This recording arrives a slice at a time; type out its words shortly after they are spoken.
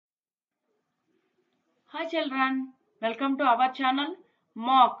Hi children, welcome to our channel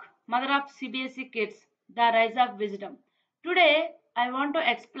Mock Mother of CBSE Kids, The Rise of Wisdom. Today I want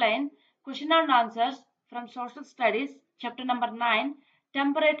to explain question and answers from Social Studies chapter number 9,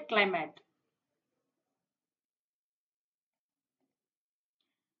 Temperate Climate.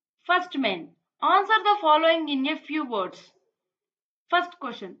 First main, answer the following in a few words. First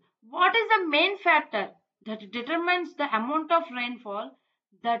question, what is the main factor that determines the amount of rainfall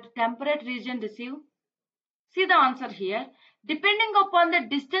that temperate region receive? See the answer here. Depending upon the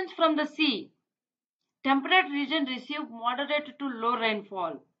distance from the sea, temperate region receive moderate to low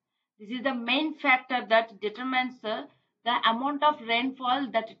rainfall. This is the main factor that determines the amount of rainfall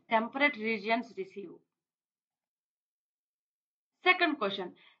that temperate regions receive. Second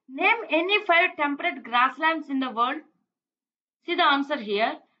question. Name any 5 temperate grasslands in the world. See the answer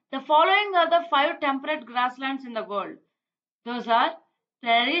here. The following are the 5 temperate grasslands in the world. Those are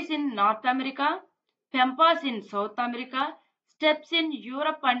prairies in North America, pampas in South America, steppes in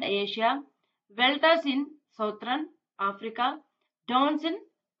Europe and Asia, welters in Southern Africa, downs in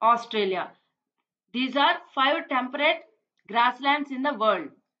Australia. These are 5 temperate grasslands in the world.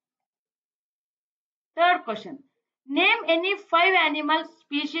 Third question. Name any 5 animal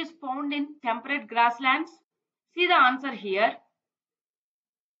species found in temperate grasslands. See the answer here.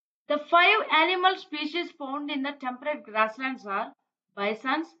 The 5 animal species found in the temperate grasslands are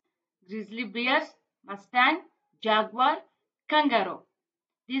bisons, grizzly bears, mustang, jaguar, kangaroo.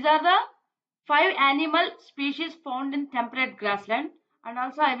 These are the 5 animal species found in temperate grassland, and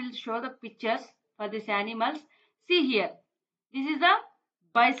also I will show the pictures for these animals. See here. This is the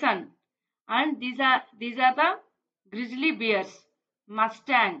bison, and these are the grizzly bears,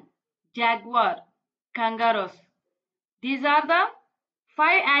 mustang, jaguar, kangaroos. These are the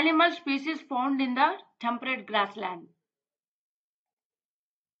 5 animal species found in the temperate grassland.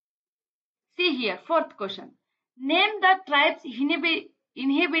 See here, fourth question. Name the tribes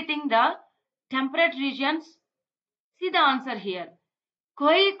inhabiting the temperate regions. See the answer here.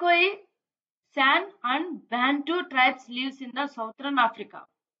 Khoi, San and Bantu tribes lives in the southern Africa.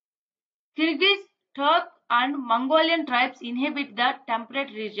 Kyrgyz, Turk and Mongolian tribes inhabit the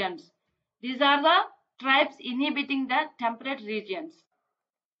temperate regions. These are the tribes inhabiting the temperate regions.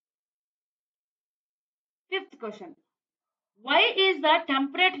 Fifth question. Why is the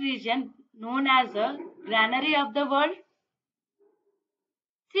temperate region known as the granary of the world?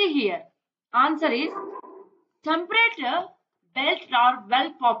 See here. Answer is temperate belts are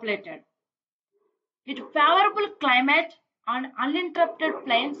well populated. With favorable climate and uninterrupted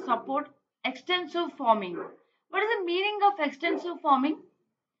plains support extensive farming. What is the meaning of extensive farming?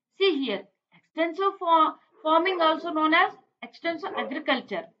 See here. Extensive farming, also known as extensive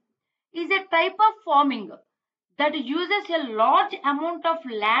agriculture, is a type of farming that uses a large amount of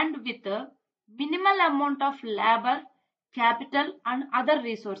land with a minimal amount of labor, capital and other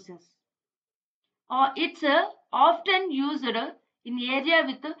resources. It's often used in area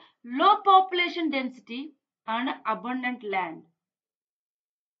with low population density and abundant land.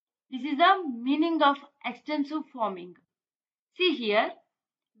 This is the meaning of extensive farming. See here,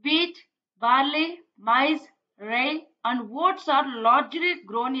 wheat, barley, maize, rye and oats are largely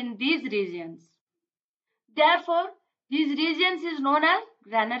grown in these regions. Therefore, these regions is known as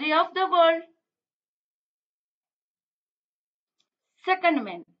granary of the world. Second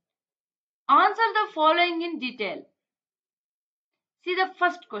main. Answer the following in detail. See the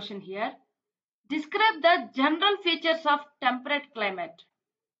first question here. Describe the general features of temperate climate.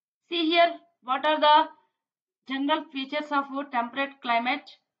 See here, what are the general features of temperate climate?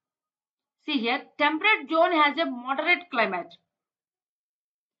 See here, temperate zone has a moderate climate.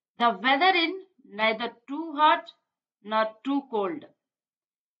 The weather in neither too hot nor too cold.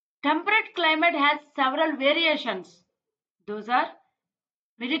 Temperate climate has several variations. Those are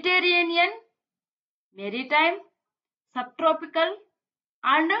Mediterranean, maritime, subtropical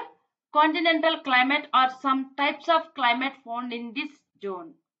and continental climate are some types of climate found in this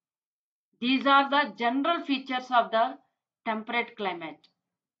zone. These are the general features of the temperate climate.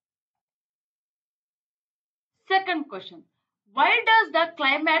 Second question. Why does the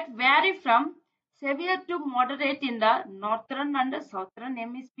climate vary from severe to moderate in the northern and southern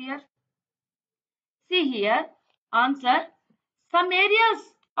hemisphere? See here, answer. Some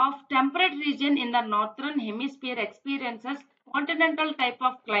areas of temperate region in the northern hemisphere experiences continental type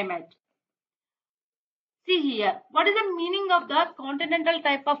of climate. See here, what is the meaning of the continental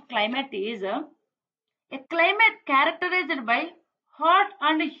type of climate is a climate characterized by hot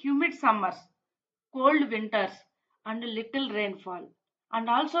and humid summers, cold winters and little rainfall. And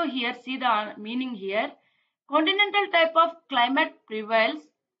also here, see the meaning here, continental type of climate prevails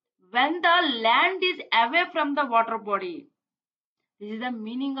when the land is away from the water body. This is the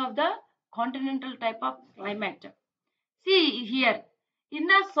meaning of the continental type of climate. See here, in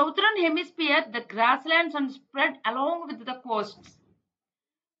the southern hemisphere, the grasslands are spread along with the coasts.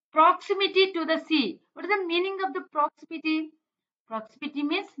 Proximity to the sea. What is the meaning of the proximity? Proximity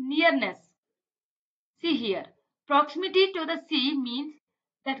means nearness. See here, proximity to the sea means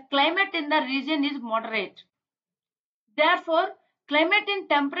that climate in the region is moderate. Therefore, climate in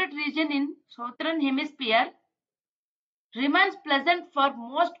temperate region in southern hemisphere remains pleasant for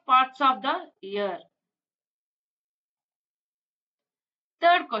most parts of the year.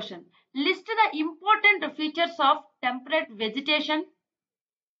 Third question. List the important features of temperate vegetation.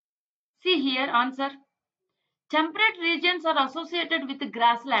 See here answer. Temperate regions are associated with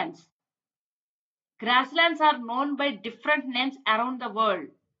grasslands. Grasslands are known by different names around the world.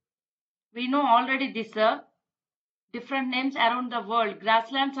 We know already this different names around the world.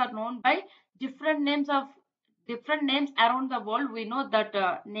 Grasslands are known by different names around the world. We know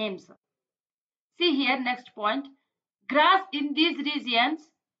that names. See here next point. Grass in these regions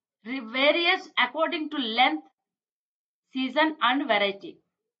varies according to length, season and variety.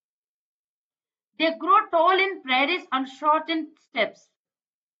 They grow tall in prairies and short in steppes.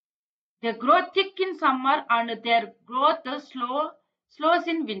 They grow thick in summer and their growth slows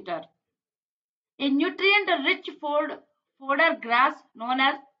in winter. A nutrient-rich fodder grass known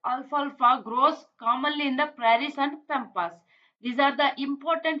as alfalfa grows commonly in the prairies and pampas. These are the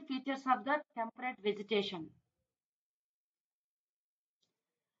important features of the temperate vegetation.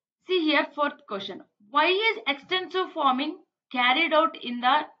 See here, fourth question. Why is extensive farming carried out in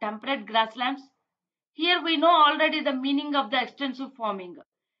the temperate grasslands? Here we know already the meaning of the extensive farming.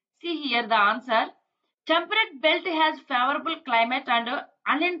 See here the answer. Temperate belt has favorable climate and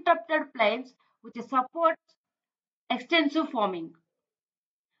uninterrupted plains which support extensive farming.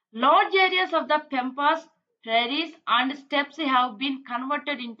 Large areas of the pampas, prairies and steppes have been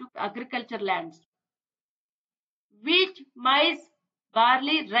converted into agriculture lands. Wheat, maize,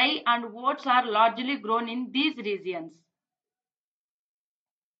 barley, rye and oats are largely grown in these regions.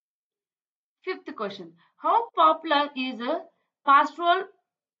 Fifth question. How popular is pastoral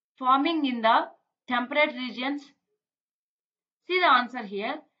farming in the temperate regions? See the answer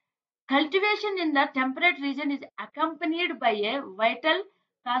here. Cultivation in the temperate region is accompanied by a vital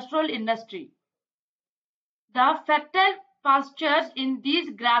pastoral industry. The fertile pastures in these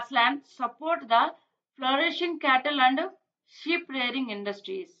grasslands support the flourishing cattle and sheep rearing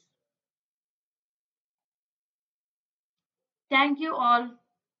industries. Thank you all.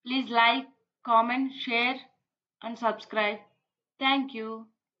 Please like, comment, share and subscribe. Thank you.